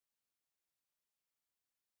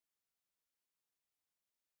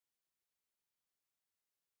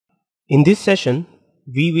In this session,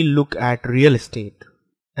 we will look at real estate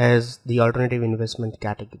as the alternative investment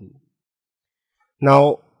category.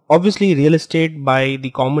 Now, obviously, real estate, by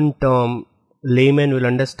the common term, layman will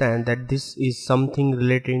understand that this is something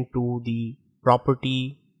relating to the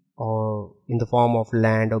property or in the form of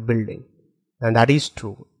land or building, and that is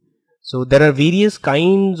true. So there are various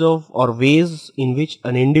kinds of or ways in which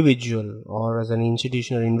an individual or as an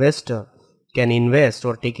institutional investor can invest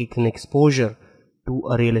or take an exposure to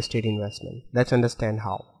a real estate investment. Let's understand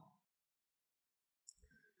how.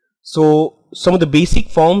 So some of the basic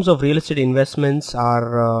forms of real estate investments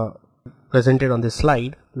are presented on this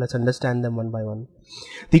slide. Let's understand them one by one.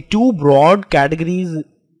 The two broad categories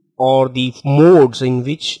or the modes in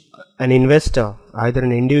which an investor, either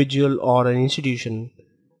an individual or an institution,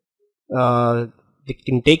 they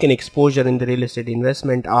can take an exposure in the real estate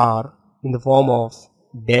investment are in the form of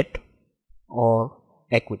debt or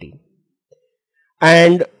equity.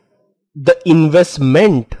 And the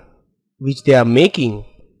investment which they are making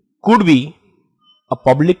could be a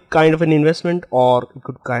public kind of an investment, or it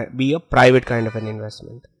could be a private kind of an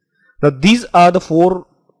investment. Now these are the four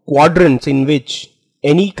quadrants in which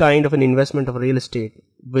any kind of an investment of real estate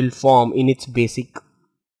will form in its basic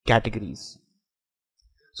categories.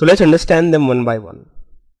 So let's understand them one by one.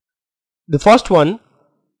 The first one,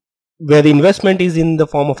 where the investment is in the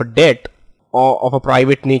form of a debt or of a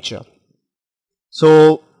private nature.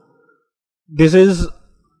 So this is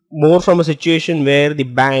more from a situation where the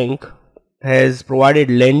bank has provided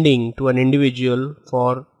lending to an individual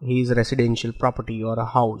for his residential property or a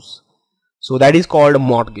house. So that is called a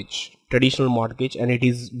mortgage, traditional mortgage, and it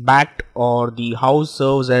is backed, or the house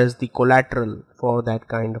serves as the collateral for that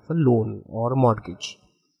kind of a loan or a mortgage.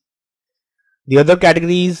 The other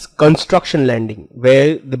category is construction lending,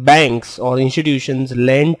 where the banks or institutions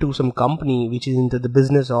lend to some company which is into the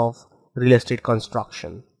business of real estate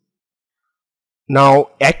construction. Now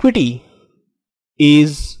equity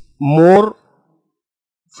is more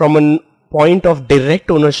from a point of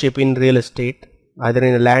direct ownership in real estate, either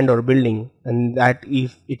in a land or building, and that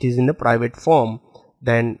if it is in a private form,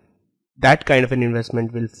 then that kind of an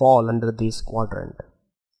investment will fall under this quadrant.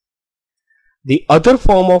 The other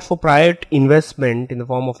form of a private investment in the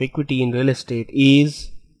form of equity in real estate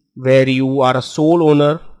is where you are a sole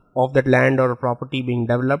owner of that land or property being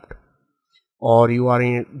developed, or you are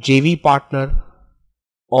a JV partner,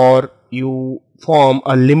 or you form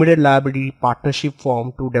a limited liability partnership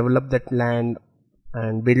form to develop that land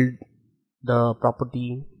and build the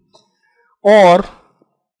property, or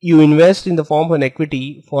you invest in the form of an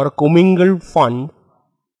equity for a commingled fund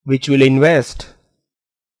which will invest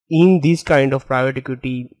in these kind of private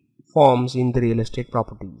equity forms in the real estate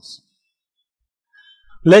properties.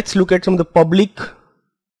 Let's look at some of the public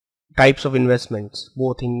types of investments,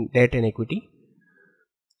 both in debt and equity.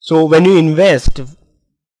 So when you invest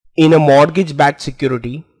in a mortgage backed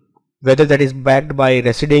security, whether that is backed by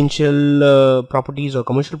residential properties or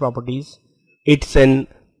commercial properties, it's a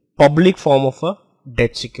public form of a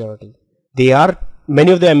debt security. They are,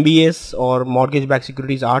 many of the MBS or mortgage backed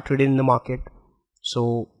securities are traded in the market,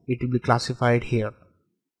 so it will be classified here.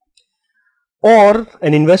 Or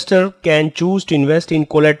an investor can choose to invest in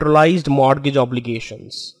collateralized mortgage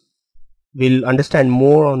obligations. We'll understand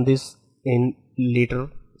more on this in later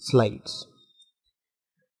slides.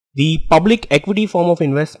 The public equity form of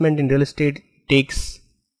investment in real estate takes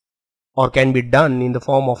or can be done in the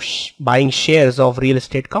form of buying shares of real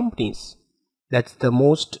estate companies. That's the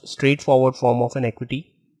most straightforward form of an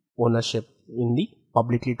equity ownership in the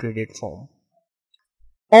publicly traded form.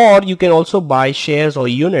 Or you can also buy shares or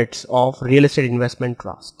units of real estate investment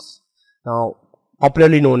trusts, now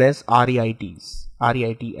popularly known as REITs.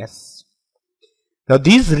 Now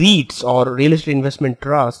these REITs or real estate investment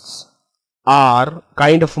trusts are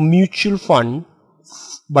kind of a mutual fund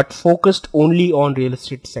but focused only on real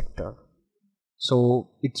estate sector.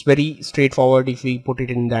 So it's very straightforward if we put it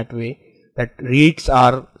in that way, that REITs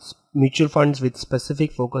are mutual funds with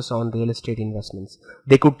specific focus on real estate investments.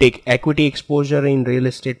 They could take equity exposure in real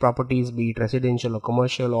estate properties, be it residential or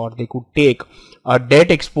commercial, or they could take a debt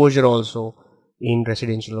exposure also in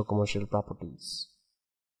residential or commercial properties.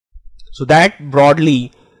 So that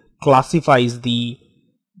broadly classifies the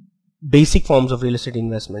basic forms of real estate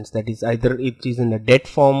investments, that is either it is in a debt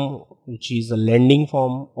form, which is a lending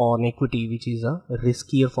form, or an equity, which is a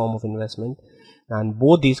riskier form of investment, and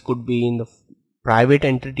both these could be in the private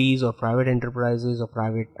entities or private enterprises or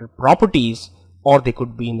private properties, or they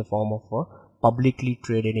could be in the form of a publicly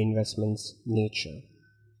traded investments nature.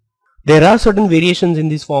 There are certain variations in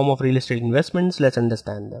this form of real estate investments. Let's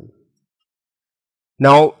understand them.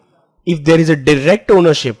 Now if there is a direct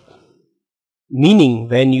ownership meaning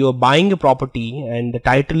when you are buying a property and the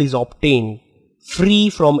title is obtained free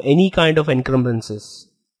from any kind of encumbrances,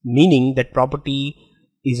 meaning that property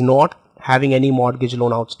is not having any mortgage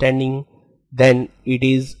loan outstanding, then it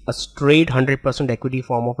is a straight 100% equity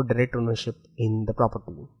form of a direct ownership in the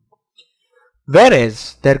property.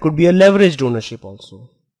 Whereas there could be a leveraged ownership also,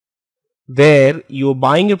 where you're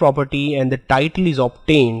buying a property and the title is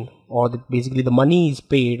obtained, or basically the money is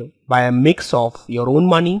paid by a mix of your own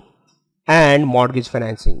money and mortgage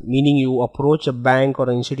financing, meaning you approach a bank or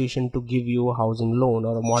an institution to give you a housing loan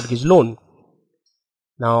or a mortgage loan.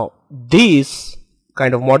 Now this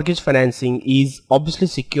kind of mortgage financing is obviously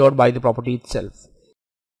secured by the property itself.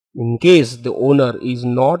 In case the owner is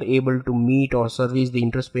not able to meet or service the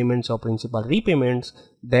interest payments or principal repayments,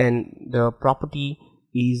 then the property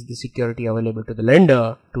is the security available to the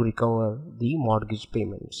lender to recover the mortgage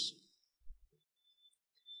payments.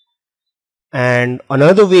 And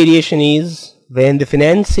another variation is when the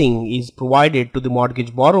financing is provided to the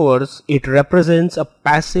mortgage borrowers, it represents a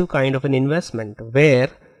passive kind of an investment where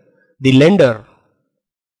the lender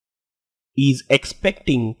is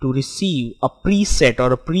expecting to receive a preset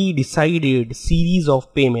or a pre-decided series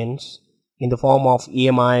of payments in the form of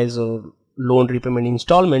EMIs or loan repayment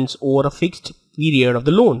installments over a fixed period of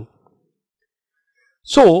the loan.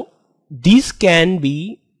 So these can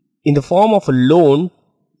be in the form of a loan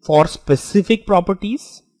for specific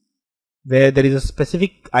properties, where there is a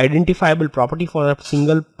specific identifiable property for a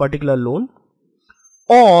single particular loan,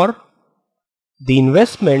 or the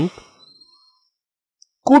investment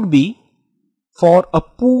could be for a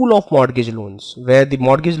pool of mortgage loans, where the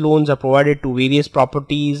mortgage loans are provided to various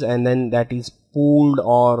properties and then that is pooled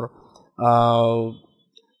or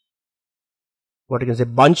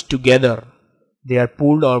bunched together. They are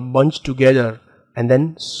pooled or bunched together and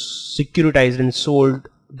then securitized and sold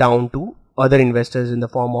down to other investors in the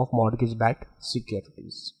form of mortgage-backed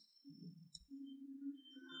securities.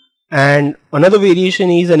 And another variation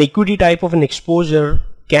is an equity type of an exposure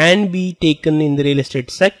can be taken in the real estate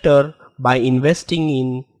sector by investing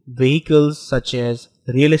in vehicles such as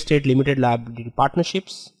real estate limited liability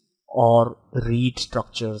partnerships or REIT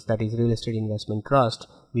structures, that is real estate investment trust,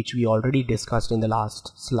 which we already discussed in the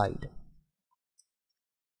last slide.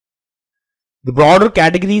 The broader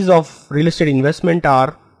categories of real estate investment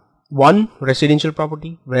are: 1. Residential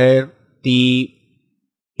property, where the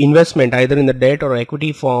investment either in the debt or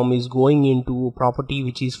equity form is going into property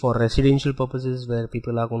which is for residential purposes, where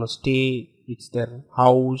people are going to stay, it's their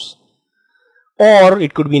house. Or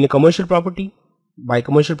it could be in a commercial property. By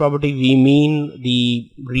commercial property we mean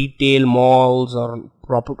the retail malls or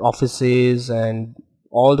offices and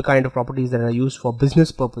all the kind of properties that are used for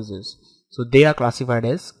business purposes. So they are classified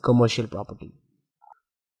as commercial property.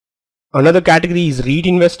 Another category is REIT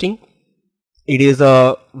investing. It is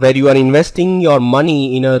where you are investing your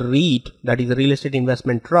money in a REIT, that is a real estate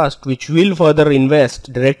investment trust, which will further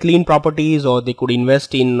invest directly in properties, or they could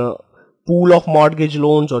invest in a pool of mortgage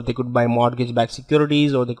loans, or they could buy mortgage-backed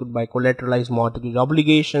securities, or they could buy collateralized mortgage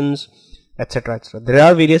obligations, etc., etc. There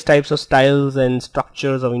are various types of styles and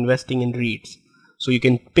structures of investing in REITs. So you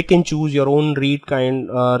can pick and choose your own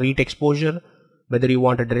REIT exposure, whether you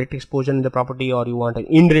want a direct exposure in the property or you want an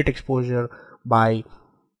indirect exposure by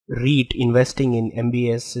REIT investing in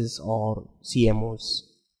MBSs or CMOs.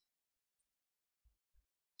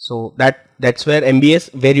 So that's where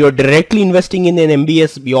MBS, where you're directly investing in an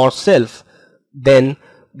MBS yourself, then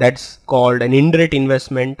that's called an indirect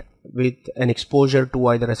investment with an exposure to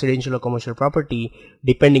either residential or commercial property,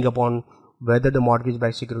 depending upon whether the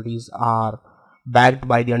mortgage-backed securities are backed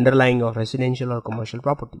by the underlying of residential or commercial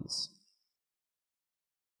properties.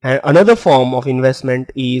 And another form of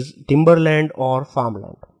investment is timberland or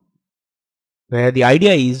farmland, where the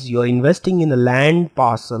idea is you are investing in a land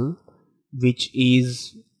parcel which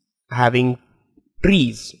is having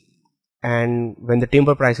trees, and when the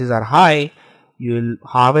timber prices are high, you will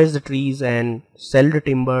harvest the trees and sell the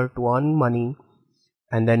timber to earn money,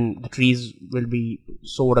 and then the trees will be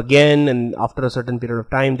sowed again, and after a certain period of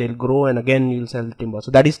time they'll grow and again you'll sell the timber. So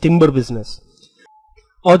that is timber business.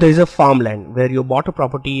 Or there is a farmland where you bought a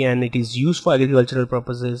property and it is used for agricultural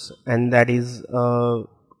purposes, and that is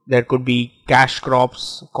there could be cash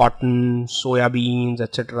crops, cotton, soya beans,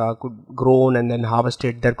 etc. could grown and then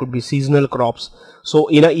harvested. There could be seasonal crops. So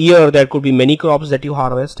in a year there could be many crops that you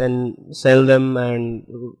harvest and sell them and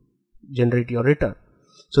generate your return.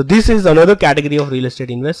 So this is another category of real estate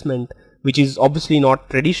investment, which is obviously not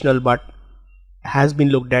traditional but has been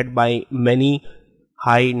looked at by many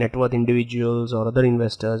high net worth individuals or other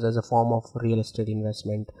investors as a form of real estate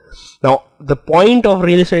investment. Now the point of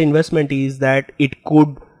real estate investment is that it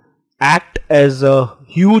could act as a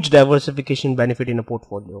huge diversification benefit in a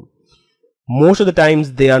portfolio. Most of the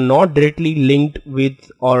times they are not directly linked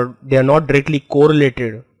with, or they are not directly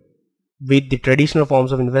correlated with the traditional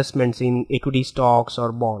forms of investments in equity stocks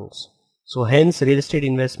or bonds. So hence real estate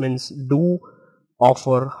investments do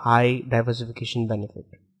offer high diversification benefit.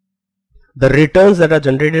 The returns that are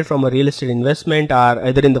generated from a real estate investment are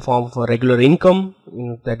either in the form of a regular income,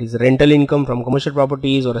 that is rental income from commercial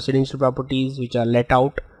properties or residential properties which are let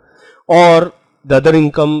out, or the other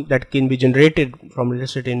income that can be generated from real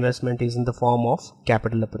estate investment is in the form of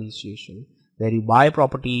capital appreciation, where you buy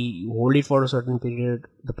property, you hold it for a certain period,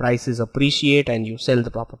 the prices appreciate and you sell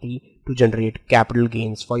the property to generate capital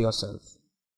gains for yourself.